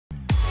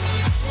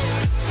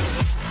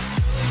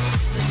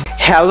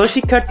Hello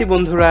শিক্ষার্থী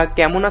বন্ধুরা,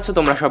 কেমন আছো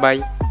তোমরা সবাই?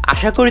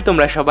 আশা করি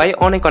তোমরা সবাই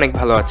অনেক অনেক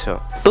ভালো আছো।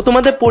 তো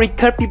তোমাদের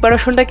পরীক্ষার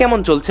প্রিপারেশনটা কেমন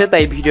চলছে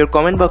তাই ভিডিওর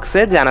কমেন্ট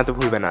বক্সে জানাতে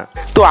ভুলবে না।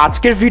 তো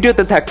আজকের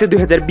ভিডিওতে থাকছে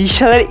 2020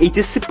 সালের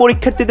এইচএসসি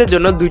পরীক্ষার্থীদের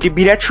জন্য দুইটি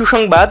বিরাট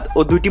সুসংবাদ ও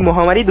দুইটি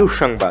মহামারী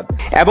দুঃসংবাদ,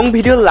 এবং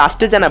ভিডিওর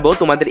লাস্টে জানাবো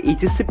তোমাদের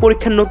এইচএসসি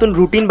পরীক্ষার নতুন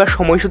রুটিন বা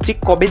সময়সূচি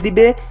কবে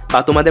দিবে বা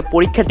তোমাদের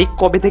পরীক্ষাটি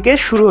কবে থেকে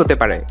শুরু হতে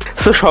পারে।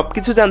 সো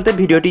সবকিছু জানতে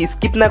ভিডিওটি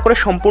স্কিপ না করে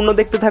সম্পূর্ণ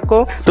দেখতে থাকো।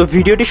 তো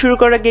ভিডিওটি শুরু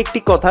করার আগে একটি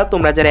কথা,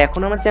 তোমরা যারা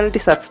এখন আমার চ্যানেলটি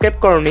সাবস্ক্রাইব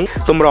করোনি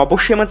তোমরা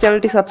অবশ্যই আমার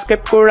চ্যানেলটি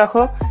সাবস্ক্রাইব করে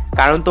রাখো,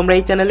 কারণ তোমরা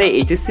এই চ্যানেলে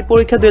এইচএসসি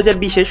পরীক্ষা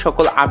 2020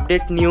 সকল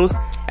আপডেট নিউজ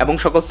এবং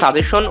সকল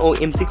সাজেশন ও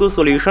এমসিকিউ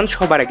সলিউশন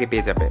সবার আগে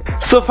পেয়ে যাবে।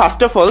 সো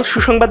ফার্স্ট অফ অল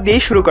সুসংবাদ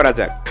দিয়েই শুরু করা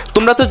যাক।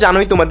 তোমরা তো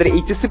জানোই তোমাদের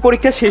এইচএসসি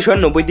পরীক্ষা শেষ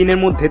হওয়ার 90 দিনের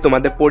মধ্যে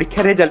তোমাদের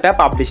পরীক্ষার রেজাল্টটা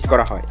পাবলিশ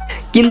করা হয়,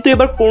 কিন্তু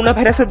এবার করোনা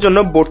ভাইরাসের জন্য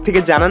বোর্ড থেকে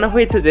জানানো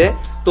হয়েছে যে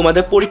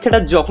তোমাদের পরীক্ষাটা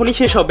যখনই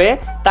শেষ হবে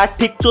তার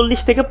ঠিক 40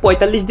 থেকে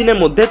 45 দিনের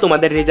মধ্যে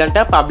তোমাদের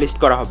রেজাল্টটা পাবলিশ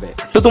করা হবে।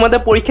 তো তোমাদের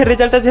পরীক্ষার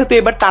রেজাল্টটা যেহেতু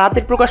এবার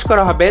তাড়াতাড়ি প্রকাশ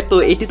করা হবে, তো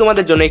এটি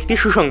তোমাদের জন্য একটি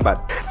সুসংবাদ।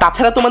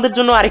 তাছাড়া তোমাদের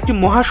জন্য আরেকটি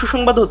মহা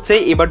সুসংবাদ হচ্ছে,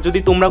 এবার যদি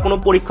তোমরা কোনো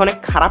পরীক্ষা অনেক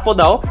খারাপও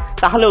দাও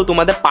তাহলেও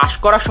তোমাদের পাশ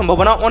করার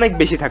সম্ভাবনা অনেক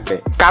বেশি থাকবে,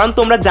 কারণ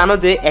তোমরা জানো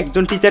যে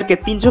একজন টিচারকে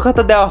 300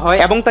 খাতা দেওয়া হয়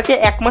এবং তাকে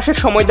 1 মাসের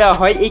সময় দেওয়া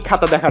হয় এই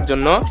খাতা দেখার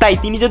জন্য। তাই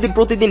তিনি যদি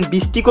প্রতিদিন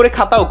 20টি করে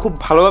খাতাও খুব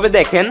ভালোভাবে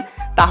দেখেন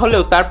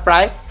তাহলেও তার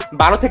প্রায়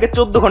 12 থেকে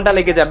 14 ঘন্টা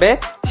লেগে যাবে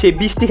সেই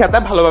 20টি খাতা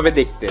ভালোভাবে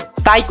দেখতে।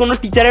 তাই কোনো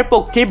টিচারের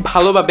পক্ষে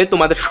ভালোভাবে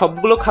তোমাদের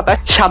সবগুলো খাতা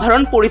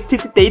সাধারণ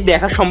পরিস্থিতিতেই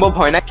দেখা সম্ভব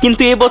হয় না,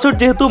 কিন্তু এবছর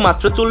যেহেতু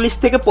মাত্র 40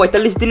 থেকে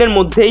 45 দিনের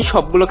মধ্যেই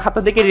সবগুলো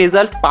খাতা থেকে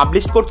রেজাল্ট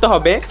পাবলিশ করতে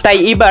হবে, তাই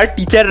এবার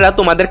টিচাররা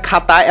তোমাদের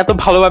খাতা এত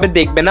ভালোভাবে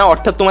দেখবে না,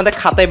 অর্থাৎ তোমাদের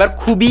খাতা এবার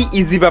খুবই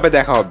ইজিভাবে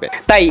দেখা হবে।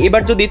 তাই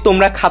এবার যদি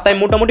তোমরা খাতায়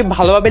মোটামুটি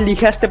ভালোভাবে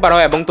লিখে আসতে পারো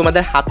এবং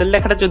তোমাদের হাতের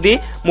লেখাটা যদি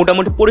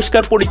মোটামুটি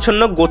পরিষ্কার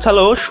পরিচ্ছন্ন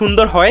গোছালো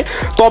সুন্দর হয়,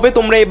 তবে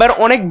তোমরা এবার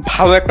অনেক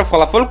ভালো একটা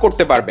ফলাফল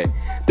করতে পারবে।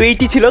 তো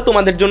এইটি ছিল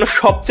তোমাদের জন্য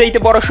সবচাইতে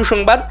বড়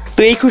সুসংবাদ।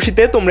 তো এই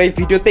খুশিতে তোমরা এই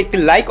ভিডিওতে একটি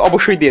লাইক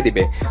অবশ্যই দিয়ে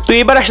দিবে। তো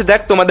এবার আসা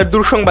যাক তোমাদের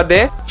দুঃসংবাদে।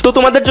 তো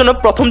তোমাদের জন্য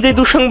প্রথম যে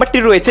দুঃসংবাদটি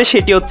রয়েছে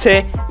সেটি হচ্ছে,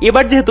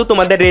 এবার যেহেতু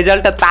তোমাদের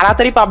রেজাল্টটা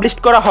তাড়াতাড়ি পাবলিশ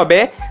করা হবে,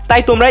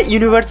 তাই তোমরা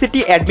ইউনিভার্সিটি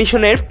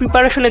অ্যাডমিশনের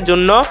প্রিপারেশনের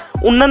জন্য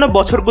অন্যান্য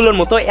বছরগুলোর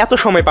মতো এত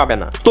সময় পাবে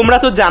না। তোমরা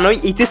তো জানোই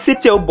এইচএসসির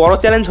চেয়েও বড়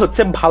চ্যালেঞ্জ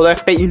হচ্ছে ভালো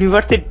একটা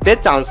ইউনিভার্সিটিতে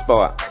চান্স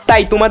পাওয়া।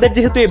 তাই তোমাদের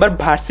যেহেতু এবার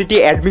ভার্সিটি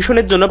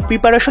অ্যাডমিশনের জন্য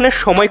প্রিপারেশনের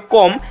সময়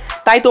কম,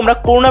 তাই তোমরা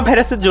করোনা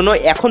ভাইরাসের জন্য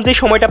এখন যে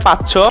সময়টা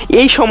পাচ্ছ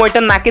এই সময়টা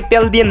নাকে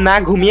তেল দিয়ে না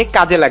ঘুমিয়ে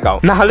কাজে লাগাও,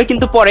 না হলে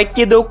কিন্তু পরে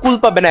কেঁদেও কুল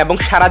পাবে না এবং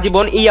সারা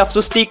জীবন এই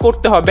আফসোসটি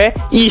করতে হবে,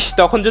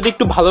 তখন যদি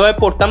একটু ভালোভাবে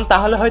পড়তাম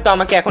তাহলে হয়তো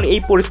আমাকে এখন এই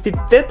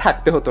পরিস্থিতিতে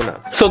থাকতে হতো না।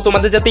 সো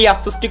তোমাদের যাতে এই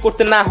আফসোসটি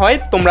করতে না হয়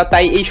তোমরা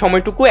তাই এই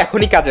সময়টুকু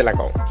এখনই কাজে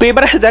লাগাও। তো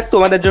এবার আসা যাক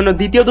তোমাদের জন্য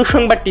দ্বিতীয়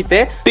দুঃসংবাদটিতে।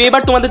 তো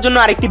এবার তোমাদের জন্য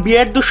আরেকটি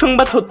বিরাট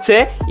দুঃসংবাদ হচ্ছে,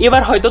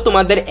 এবার হয়তো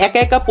তোমাদের একা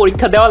একা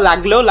পরীক্ষা দেওয়া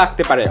লাগলেও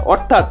লাগতে পারে,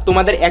 অর্থাৎ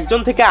তোমাদের একজন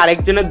থেকে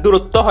আরেকজনের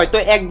দূরত্ব হয়তো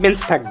এক বেঞ্চ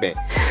থাকবে।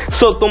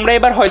 সো তোমরা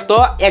এবার হয়তো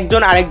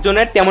একজন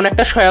আরেকজনের তেমন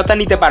একটা সহায়তা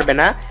নিতে পারবে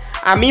না।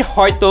 আমি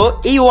হয়তো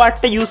এই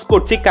ওয়ার্ডটা ইউজ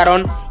করছি কারণ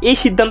এই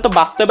সিদ্ধান্ত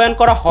বাস্তবায়ন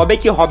করা হবে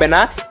কি হবে না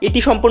এটি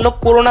সম্পূর্ণ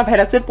করোনা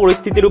ভাইরাসের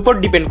পরিস্থিতির উপর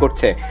ডিপেন্ড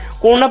করছে।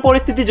 করোনা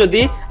পরিস্থিতি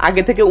যদি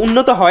আগে থেকে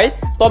উন্নত হয়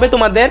তবে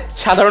তোমাদের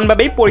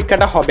সাধারণভাবেই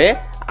পরীক্ষাটা হবে,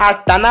 আর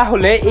তা না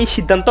হলে এই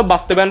সিদ্ধান্ত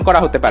বাস্তবায়ন করা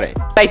হতে পারে।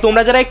 তাই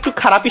তোমরা যারা একটু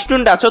খারাপ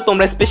স্টুডেন্ট আছো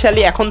তোমরা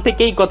স্পেশালি এখন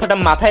থেকে এই কথাটা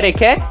মাথায়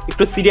রেখে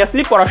একটু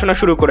সিরিয়াসলি পড়াশোনা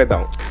শুরু করে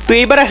দাও। তো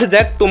এবার আসা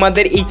যাক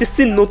তোমাদের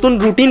এইচএসসি নতুন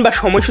রুটিন বা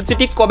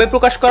সময়সূচিটি কবে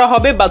প্রকাশ করা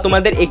হবে বা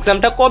তোমাদের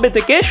এক্সামটা কবে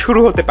থেকে শুরু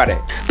হতে পারে।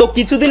 তো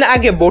কিছুদিন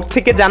আগে বোর্ড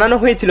থেকে জানানো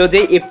হয়েছিল যে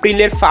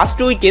এপ্রিলের ফার্স্ট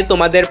উইকে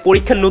তোমাদের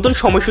পরীক্ষার নতুন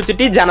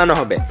সময়সূচিটি জানানো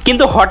হবে,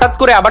 কিন্তু হঠাৎ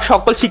করে আবার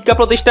সকল শিক্ষা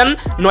প্রতিষ্ঠান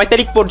 9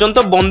 তারিখ পর্যন্ত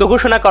বন্ধ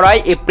ঘোষণা করায়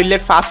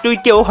এপ্রিলের ফার্স্ট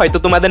উইকেও হয়তো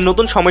তোমাদের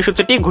নতুন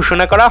সময়সূচিটি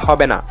ঘোষণা করা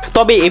হবে না,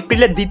 তবে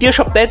এপ্রিলের দ্বিতীয়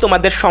সপ্তাহে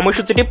তোমাদের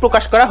সময়সূচিটি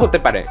প্রকাশ করা হতে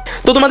পারে।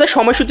 তো তোমাদের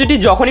সময়সূচিটি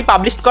যখনই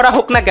পাবলিশ করা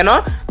হোক না কেন,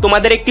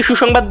 তোমাদের একটি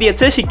সুসংবাদ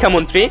দিয়েছে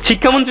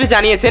শিক্ষামন্ত্রী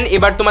জানিয়েছেন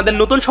এবার তোমাদের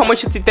নতুন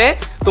সময়সূচিতে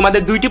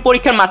তোমাদের 2টি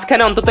পরীক্ষার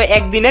মাঝখানে অন্তত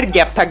একদিনের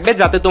গ্যাপ থাকবে,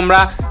 যাতে তোমরা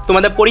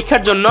তোমাদের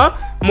পরীক্ষার জন্য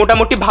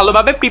মোটামুটি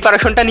ভালোভাবে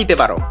প্রিপারেশনটা নিতে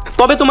পারো।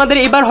 তবে তোমাদের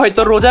এবার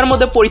হয়তো রোজার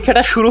মধ্যে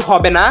পরীক্ষাটা শুরু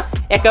হবে না,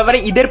 একেবারে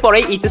ঈদের পরে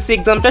এইচএসসি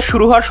এক্সামটা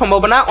শুরু হওয়ার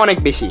সম্ভাবনা অনেক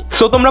বেশি।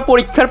 সো তোমরা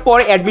পরীক্ষার পর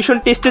অ্যাডমিশন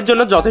টেস্টের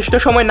জন্য যথেষ্ট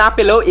সময় না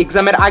পেলেও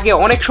এক্সামের আগে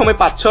অনেক সময়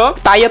পাচ্ছ,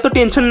 তাই এত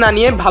টেনশন না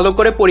নিয়ে ভালো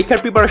করে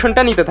পরীক্ষার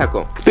প্রিপারেশনটা নিতে থাকো।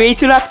 তো এই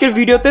ছিল আজকের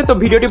ভিডিওতে। তো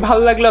ভিডিওটি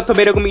ভালো লাগলে অথবা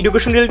এরকম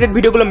এডুকেশন রিলেটেড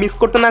ভিডিওগুলো মিস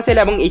করতে না চাইলে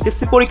এবং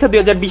এইচএসসি পরীক্ষা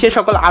 2020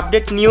 সকল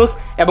আপডেট নিউজ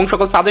এবং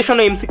সকল সাজেশন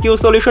ও এমসিকিউ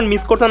সলিউশন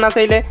মিস করতে না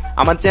চাইলে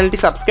আমার চ্যানেলটি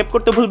সাবস্ক্রাইব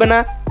করতে ভুলবে না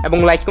এবং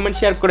লাইক কমেন্ট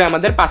শেয়ার করে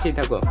আমাদের পাশেই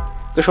থাকো।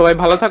 তো সবাই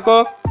ভালো থাকো,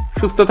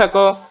 সুস্থ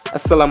থাকো,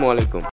 আসসালামু আলাইকুম।